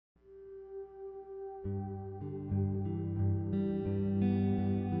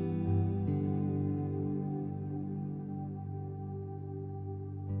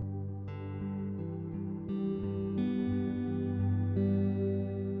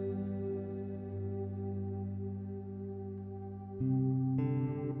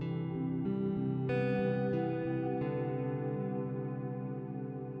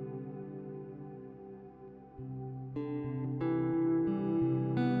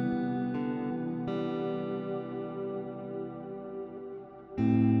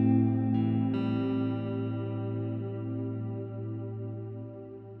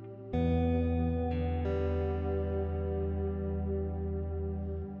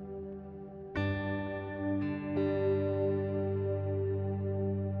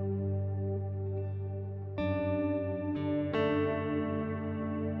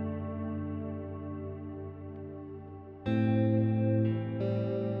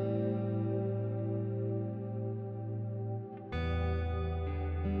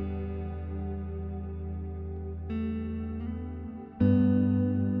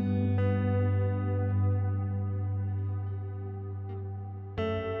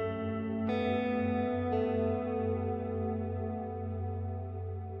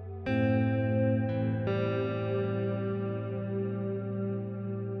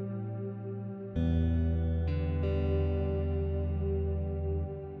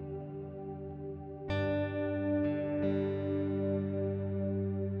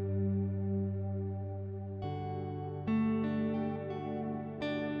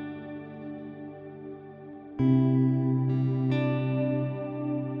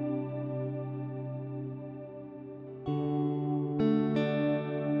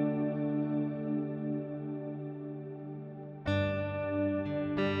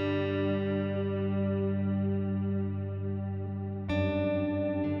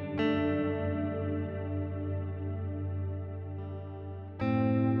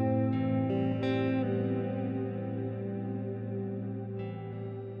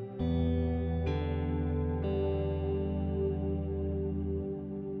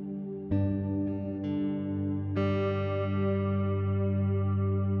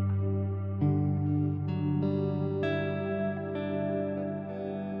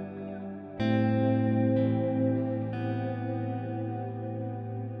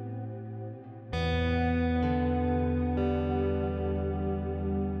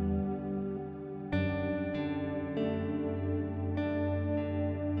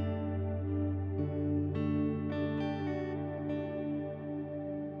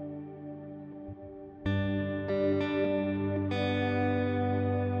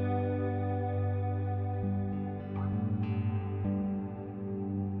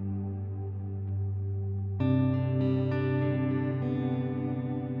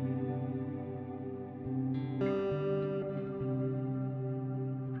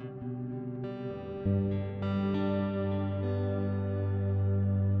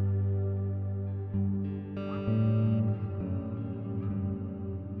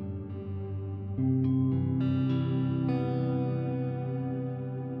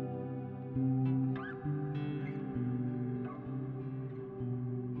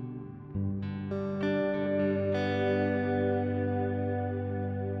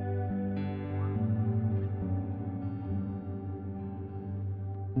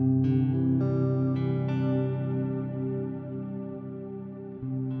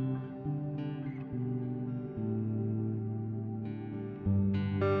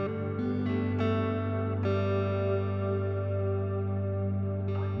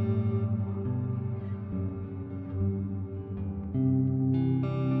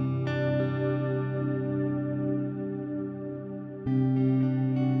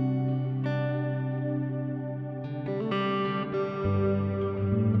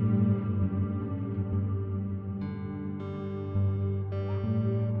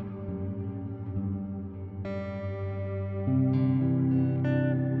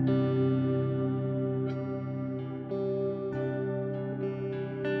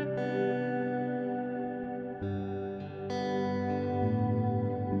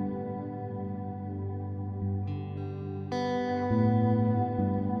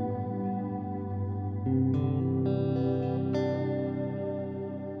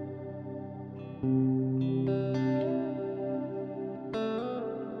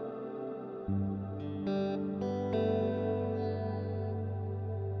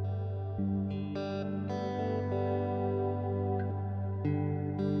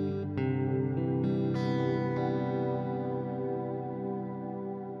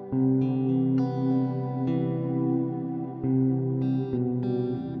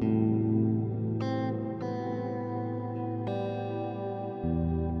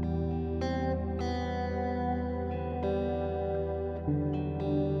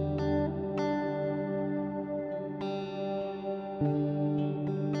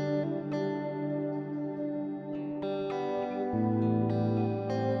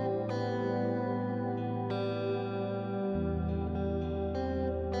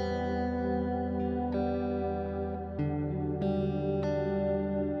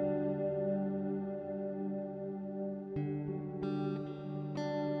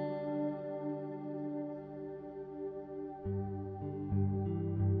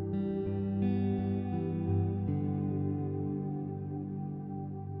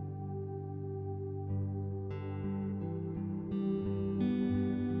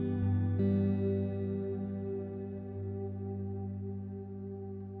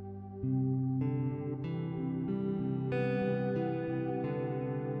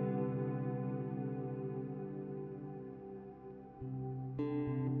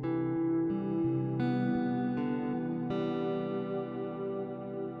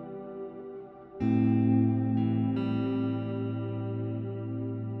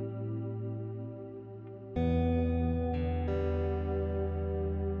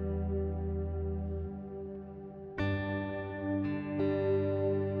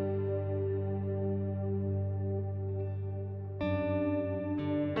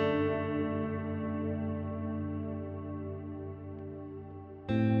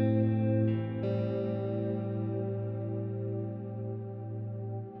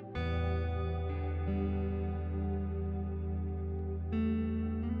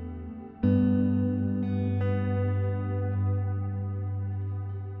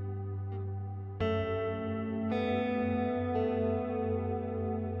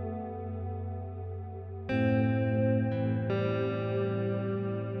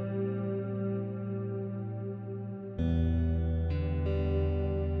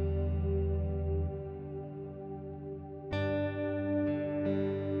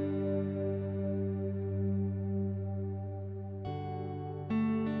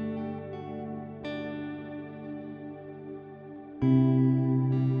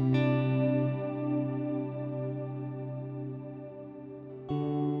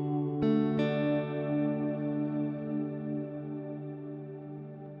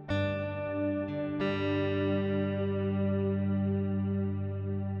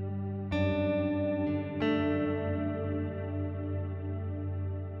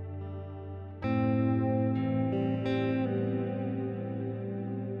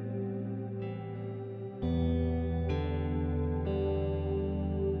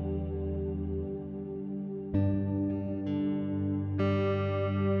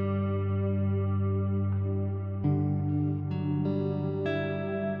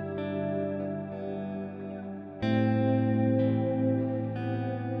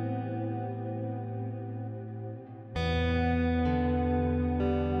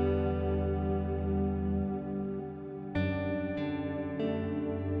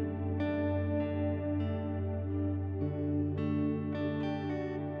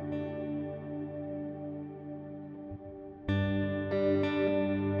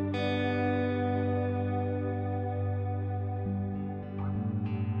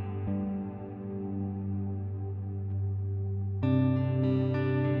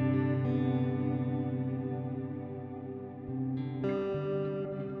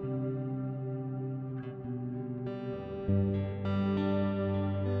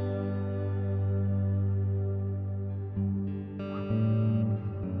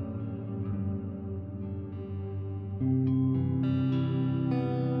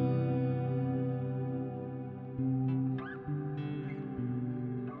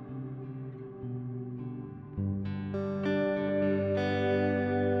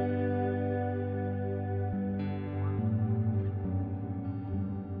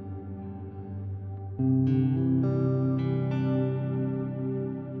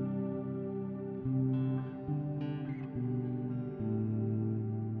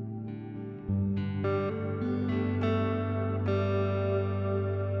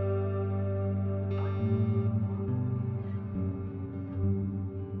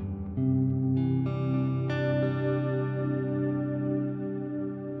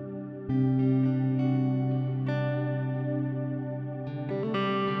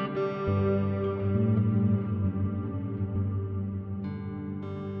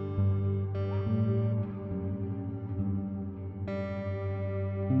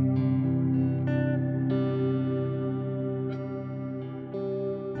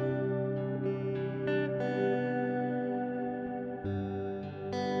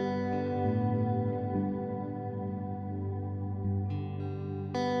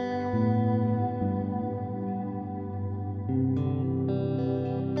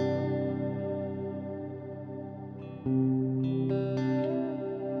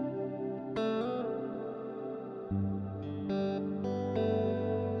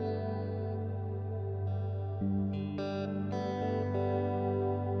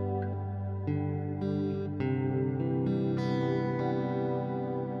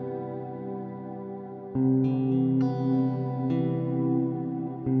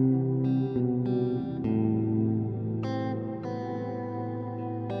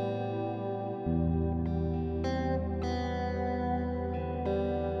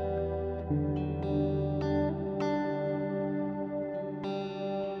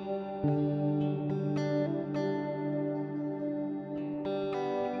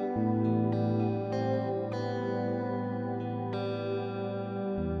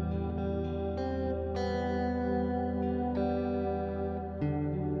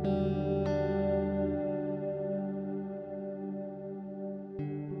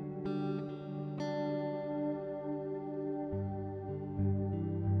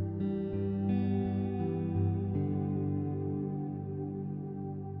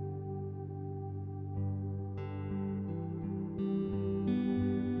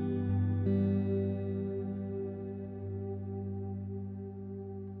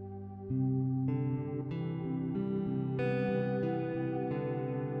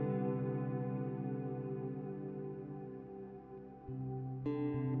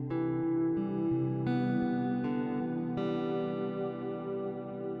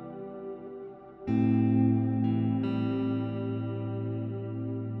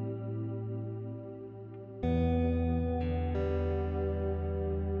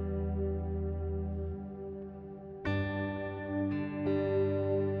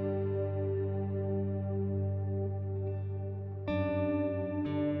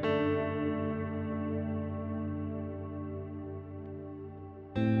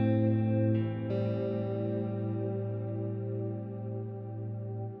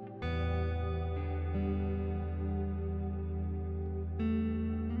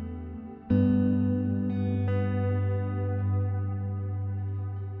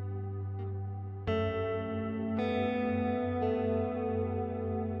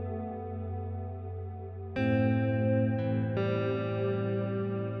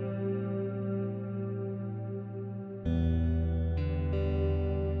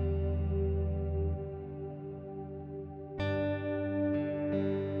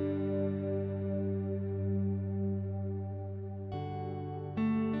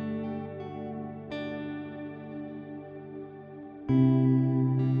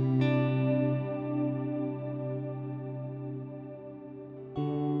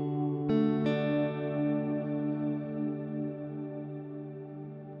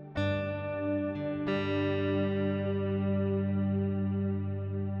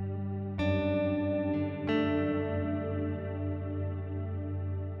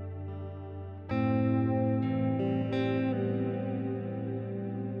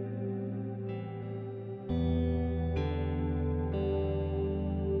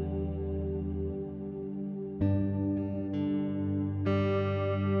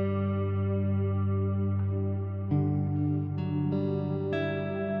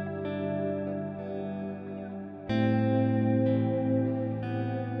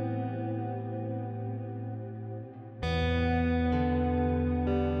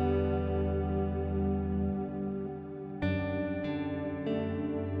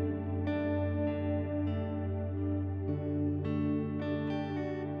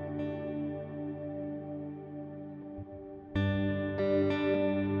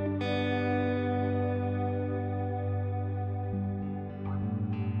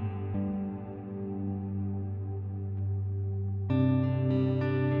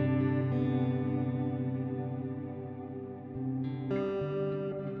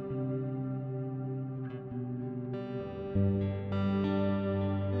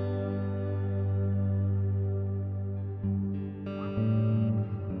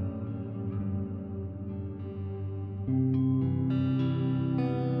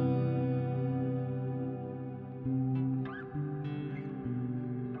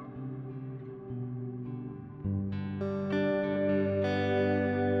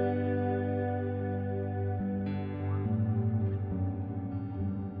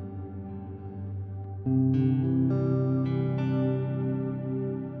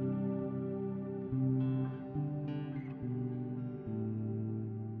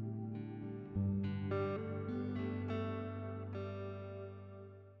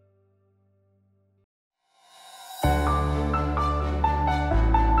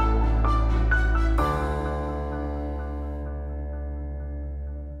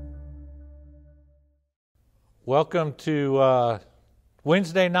Welcome to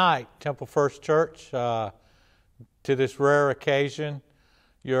Wednesday night, Temple First Church, to this rare occasion.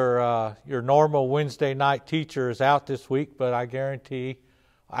 Your normal Wednesday night teacher is out this week, but I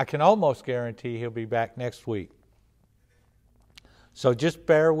can almost guarantee he'll be back next week. So just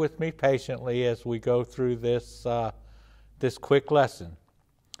bear with me patiently as we go through this quick lesson.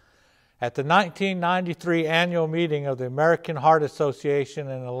 At the 1993 annual meeting of the American Heart Association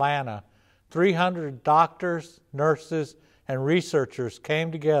in Atlanta, 300 doctors, nurses, and researchers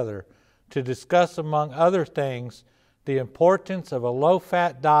came together to discuss, among other things, the importance of a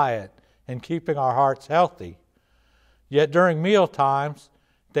low-fat diet in keeping our hearts healthy. Yet during meal times,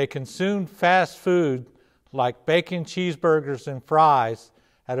 they consumed fast food like bacon cheeseburgers and fries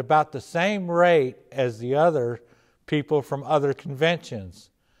at about the same rate as the other people from other conventions.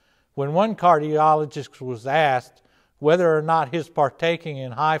 When one cardiologist was asked whether or not his partaking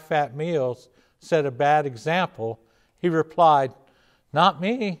in high-fat meals set a bad example, he replied, "Not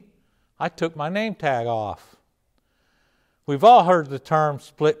me. I took my name tag off." We've all heard the term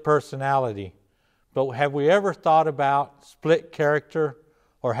split personality, but have we ever thought about split character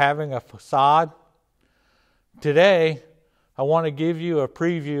or having a facade? Today, I want to give you a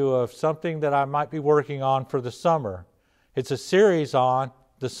preview of something that I might be working on for the summer. It's a series on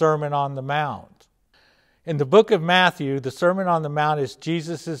the Sermon on the Mount. In the book of Matthew, the Sermon on the Mount is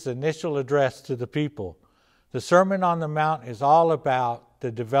Jesus' initial address to the people. The Sermon on the Mount is all about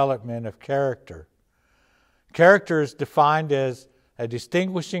the development of character. Character is defined as a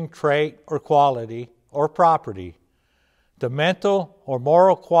distinguishing trait or quality or property. The mental or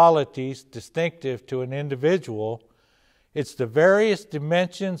moral qualities distinctive to an individual. It's the various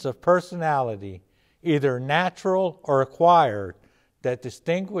dimensions of personality, either natural or acquired, that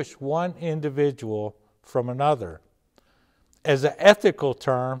distinguish one individual from another. As an ethical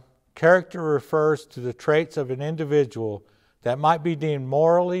term, character refers to the traits of an individual that might be deemed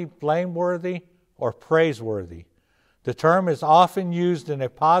morally blameworthy or praiseworthy. The term is often used in a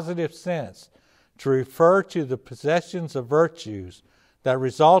positive sense to refer to the possessions of virtues that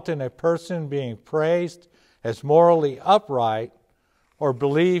result in a person being praised as morally upright or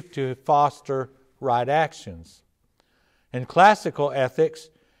believed to foster right actions. In classical ethics,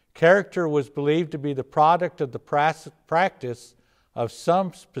 character was believed to be the product of the practice of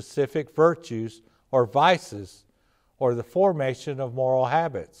some specific virtues or vices, or the formation of moral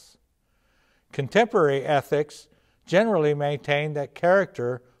habits. Contemporary ethics generally maintain that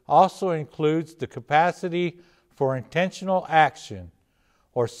character also includes the capacity for intentional action,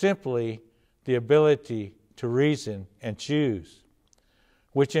 or simply the ability to reason and choose,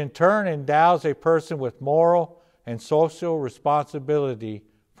 which in turn endows a person with moral and social responsibility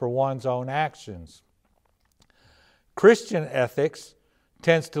for one's own actions. Christian ethics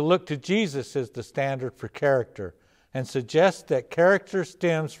tends to look to Jesus as the standard for character and suggests that character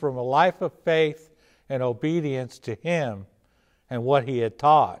stems from a life of faith and obedience to Him and what He had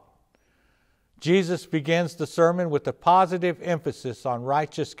taught. Jesus begins the sermon with a positive emphasis on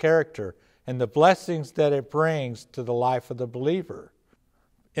righteous character and the blessings that it brings to the life of the believer.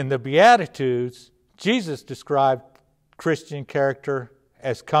 In the Beatitudes, Jesus described Christian character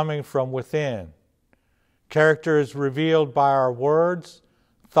as coming from within. Character is revealed by our words,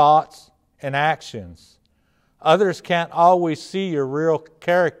 thoughts, and actions. Others can't always see your real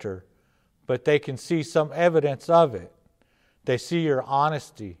character, but they can see some evidence of it. They see your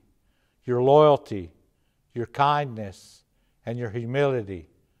honesty, your loyalty, your kindness, and your humility,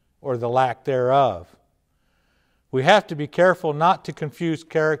 or the lack thereof. We have to be careful not to confuse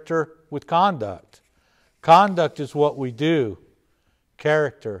character with conduct. Conduct is what we do.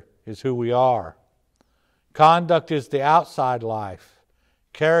 Character is who we are. Conduct is the outside life.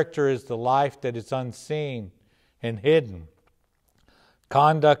 Character is the life that is unseen and hidden.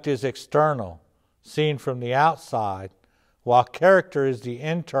 Conduct is external, seen from the outside, while character is the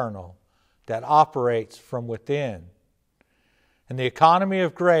internal that operates from within. In the economy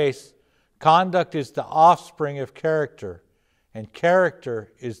of grace, conduct is the offspring of character, and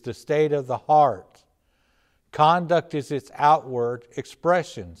character is the state of the heart. Conduct is its outward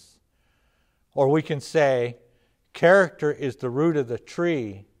expressions. Or we can say, character is the root of the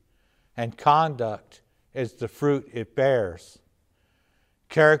tree, and conduct is the fruit it bears.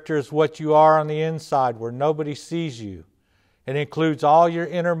 Character is what you are on the inside where nobody sees you. It includes all your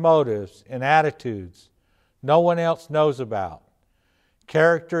inner motives and attitudes no one else knows about.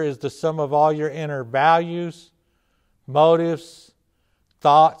 Character is the sum of all your inner values, motives,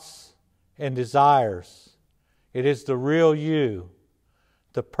 thoughts, and desires. It is the real you,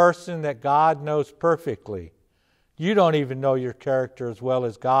 the person that God knows perfectly. You don't even know your character as well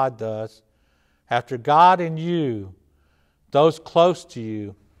as God does. After God and you, those close to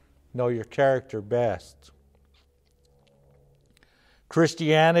you know your character best.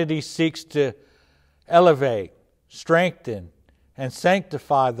 Christianity seeks to elevate, strengthen, and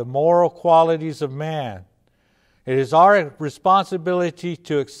sanctify the moral qualities of man. It is our responsibility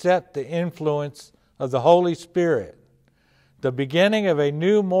to accept the influence of the Holy Spirit. The beginning of a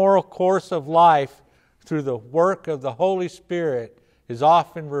new moral course of life through the work of the Holy Spirit is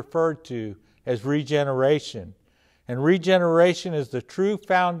often referred to as regeneration. And regeneration is the true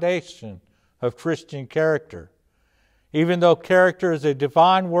foundation of Christian character. Even though character is a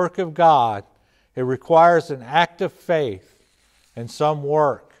divine work of God, it requires an act of faith and some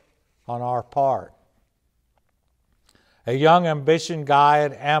work on our part. A young ambition guy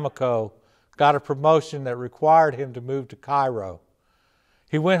at Amoco got a promotion that required him to move to Cairo.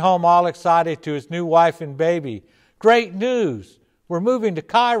 He went home all excited to his new wife and baby. "Great news! We're moving to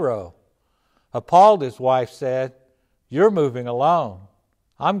Cairo." Appalled, his wife said, "You're moving alone.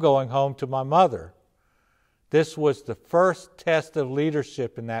 I'm going home to my mother." This was the first test of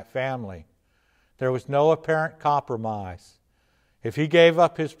leadership in that family. There was no apparent compromise. If he gave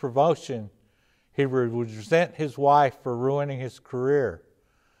up his promotion, he would resent his wife for ruining his career.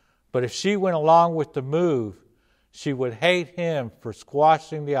 But if she went along with the move, she would hate him for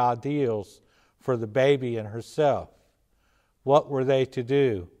squashing the ideals for the baby and herself. What were they to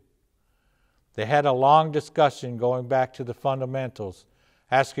do? They had a long discussion going back to the fundamentals,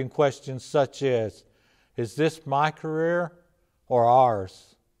 asking questions such as, is this my career or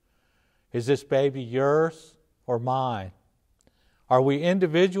ours? Is this baby yours or mine? Are we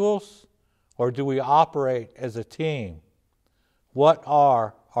individuals or do we operate as a team? What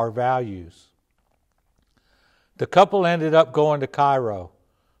are our values? The couple ended up going to Cairo,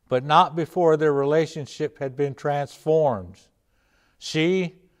 but not before their relationship had been transformed.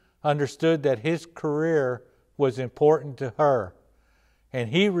 She understood that his career was important to her, and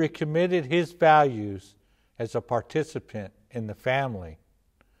he recommitted his values as a participant in the family.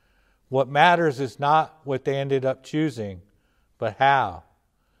 What matters is not what they ended up choosing, but how.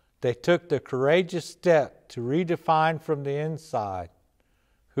 They took the courageous step to redefine from the inside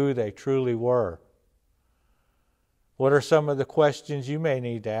who they truly were. What are some of the questions you may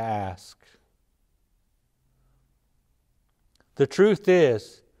need to ask? The truth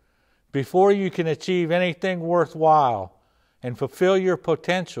is, before you can achieve anything worthwhile and fulfill your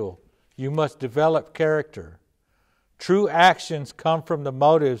potential, you must develop character. True actions come from the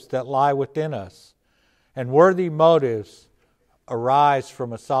motives that lie within us, and worthy motives arise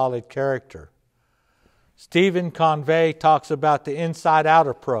from a solid character. Stephen Convey talks about the inside-out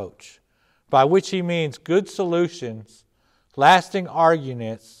approach, by which he means good solutions, lasting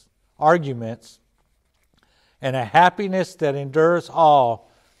arguments, and a happiness that endures all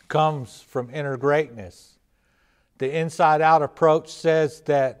comes from inner greatness. The inside-out approach says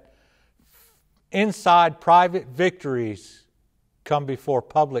that inside private victories come before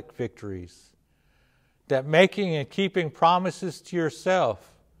public victories. That making and keeping promises to yourself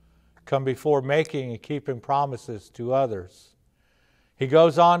come before making and keeping promises to others. He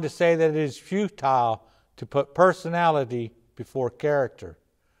goes on to say that it is futile to put personality before character,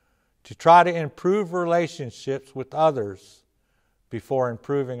 to try to improve relationships with others before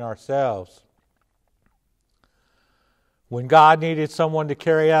improving ourselves. When God needed someone to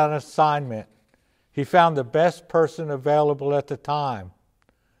carry out an assignment, He found the best person available at the time.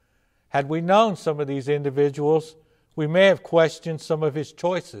 Had we known some of these individuals, we may have questioned some of his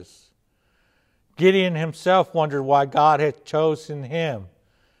choices. Gideon himself wondered why God had chosen him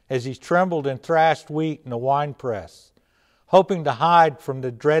as he trembled and thrashed wheat in the winepress, hoping to hide from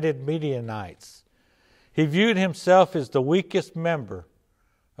the dreaded Midianites. He viewed himself as the weakest member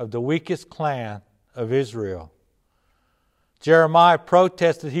of the weakest clan of Israel. Jeremiah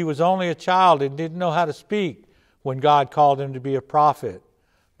protested he was only a child and didn't know how to speak when God called him to be a prophet.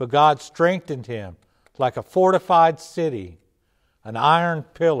 But God strengthened him like a fortified city, an iron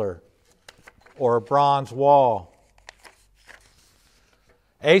pillar, or a bronze wall.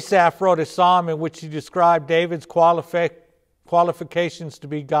 Asaph wrote a psalm in which he described David's qualifications to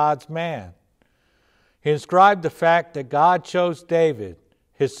be God's man. He inscribed the fact that God chose David,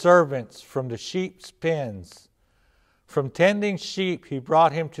 his servants, from the sheep's pens, From tending sheep, he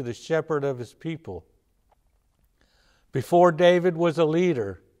brought him to the shepherd of his people. Before David was a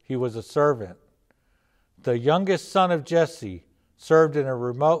leader, he was a servant. The youngest son of Jesse served in a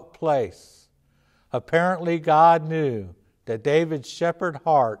remote place. Apparently, God knew that David's shepherd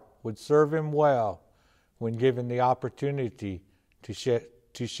heart would serve him well when given the opportunity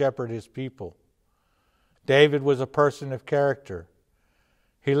to shepherd his people. David was a person of character.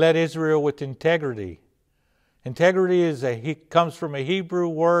 He led Israel with integrity. Integrity comes from a Hebrew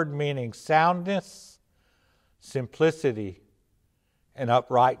word meaning soundness, simplicity, and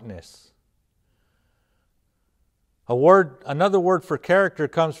uprightness. Another word for character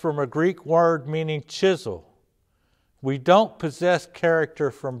comes from a Greek word meaning chisel. We don't possess character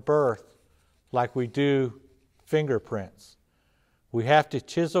from birth like we do fingerprints. We have to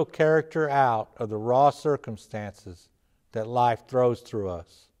chisel character out of the raw circumstances that life throws through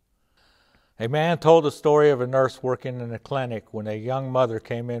us. A man told the story of a nurse working in a clinic when a young mother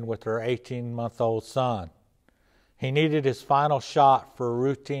came in with her 18-month-old son. He needed his final shot for a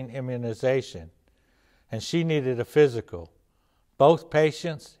routine immunization, and she needed a physical. Both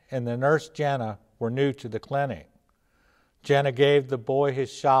patients and the nurse Jenna were new to the clinic. Jenna gave the boy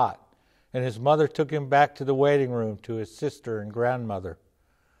his shot, and his mother took him back to the waiting room to his sister and grandmother.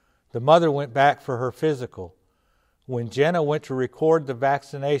 The mother went back for her physical. When Jenna went to record the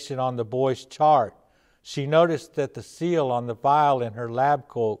vaccination on the boy's chart, she noticed that the seal on the vial in her lab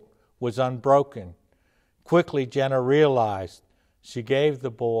coat was unbroken. Quickly, Jenna realized she gave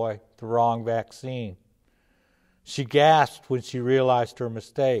the boy the wrong vaccine. She gasped when she realized her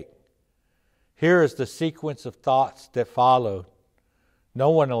mistake. Here is the sequence of thoughts that followed.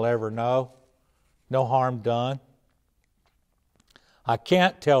 No one will ever know. No harm done. I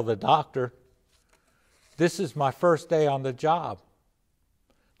can't tell the doctor. This is my first day on the job.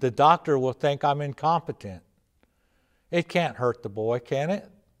 The doctor will think I'm incompetent. It can't hurt the boy, can it?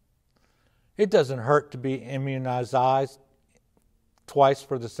 It doesn't hurt to be immunized twice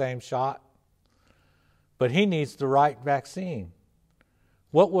for the same shot. But he needs the right vaccine.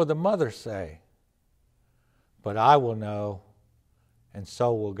 What will the mother say? But I will know, and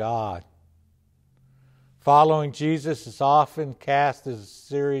so will God. Following Jesus is often cast as a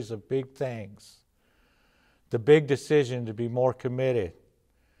series of big things. The big decision to be more committed.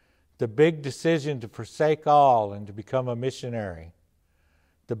 The big decision to forsake all and to become a missionary.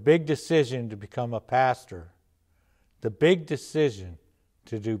 The big decision to become a pastor. The big decision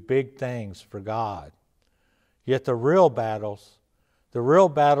to do big things for God. Yet the real battles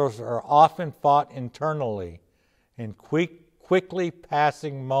are often fought internally in quickly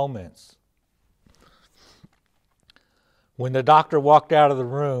passing moments. When the doctor walked out of the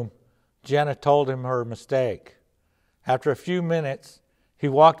room, Jenna told him her mistake. After a few minutes, he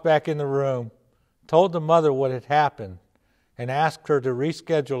walked back in the room, told the mother what had happened, and asked her to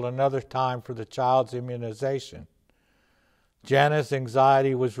reschedule another time for the child's immunization. Jenna's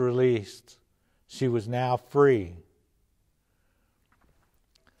anxiety was released. She was now free.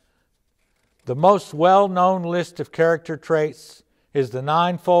 The most well-known list of character traits is the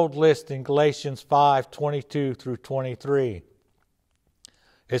ninefold list in Galatians 5:22 through 23.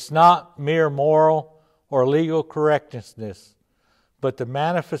 It's not mere moral or legal correctness, but the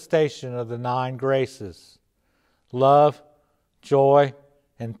manifestation of the 9 graces. Love, joy,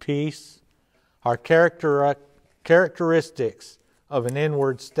 and peace are characteristics of an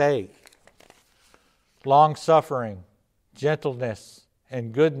inward state. Long-suffering, gentleness,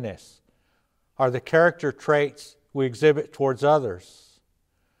 and goodness are the character traits we exhibit towards others.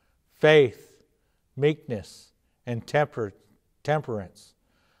 Faith, meekness, and temperance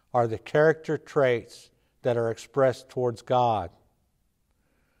are the character traits that are expressed towards God.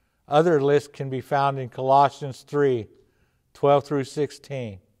 Other lists can be found in Colossians 3:12 through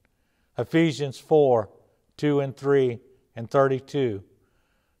 16, Ephesians 4:2 and 3 and 32,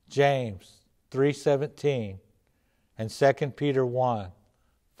 James 3:17, and 2 Peter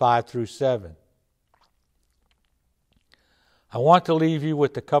 1:5 through 7. I want to leave you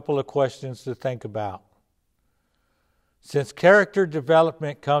with a couple of questions to think about. Since character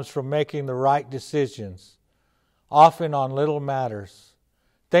development comes from making the right decisions, often on little matters,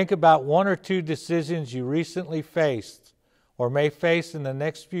 think about 1 or 2 decisions you recently faced or may face in the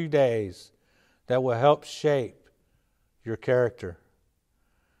next few days that will help shape your character.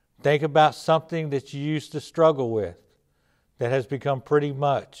 Think about something that you used to struggle with that has become pretty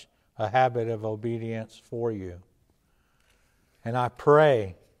much a habit of obedience for you. And I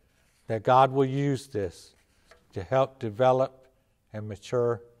pray that God will use this to help develop and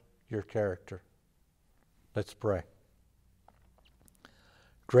mature your character. Let's pray.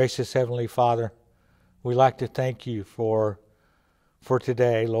 Gracious Heavenly Father, We like to thank you for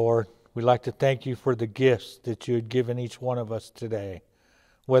today, Lord. We like to thank you for the gifts that you had given each one of us today,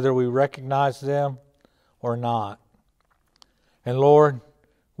 whether we recognize them or not. And Lord,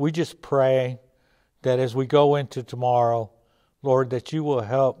 we just pray that as we go into tomorrow, Lord, that you will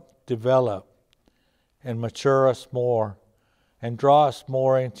help develop and mature us more and draw us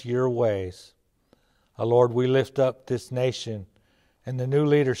more into your ways. Lord, we lift up this nation and the new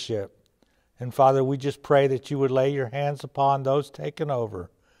leadership. And Father, we just pray that you would lay your hands upon those taken over,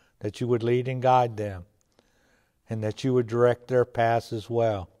 that you would lead and guide them, and that you would direct their paths as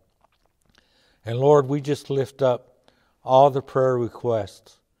well. And Lord, we just lift up all the prayer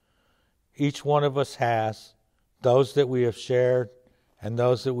requests each one of us has, those that we have shared and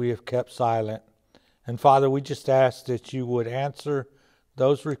those that we have kept silent. And Father, we just ask that you would answer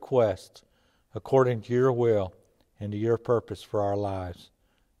those requests according to your will and to your purpose for our lives.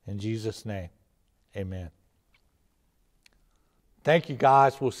 In Jesus' name, amen. Thank you,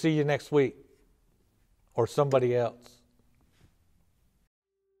 guys. We'll see you next week, or somebody else.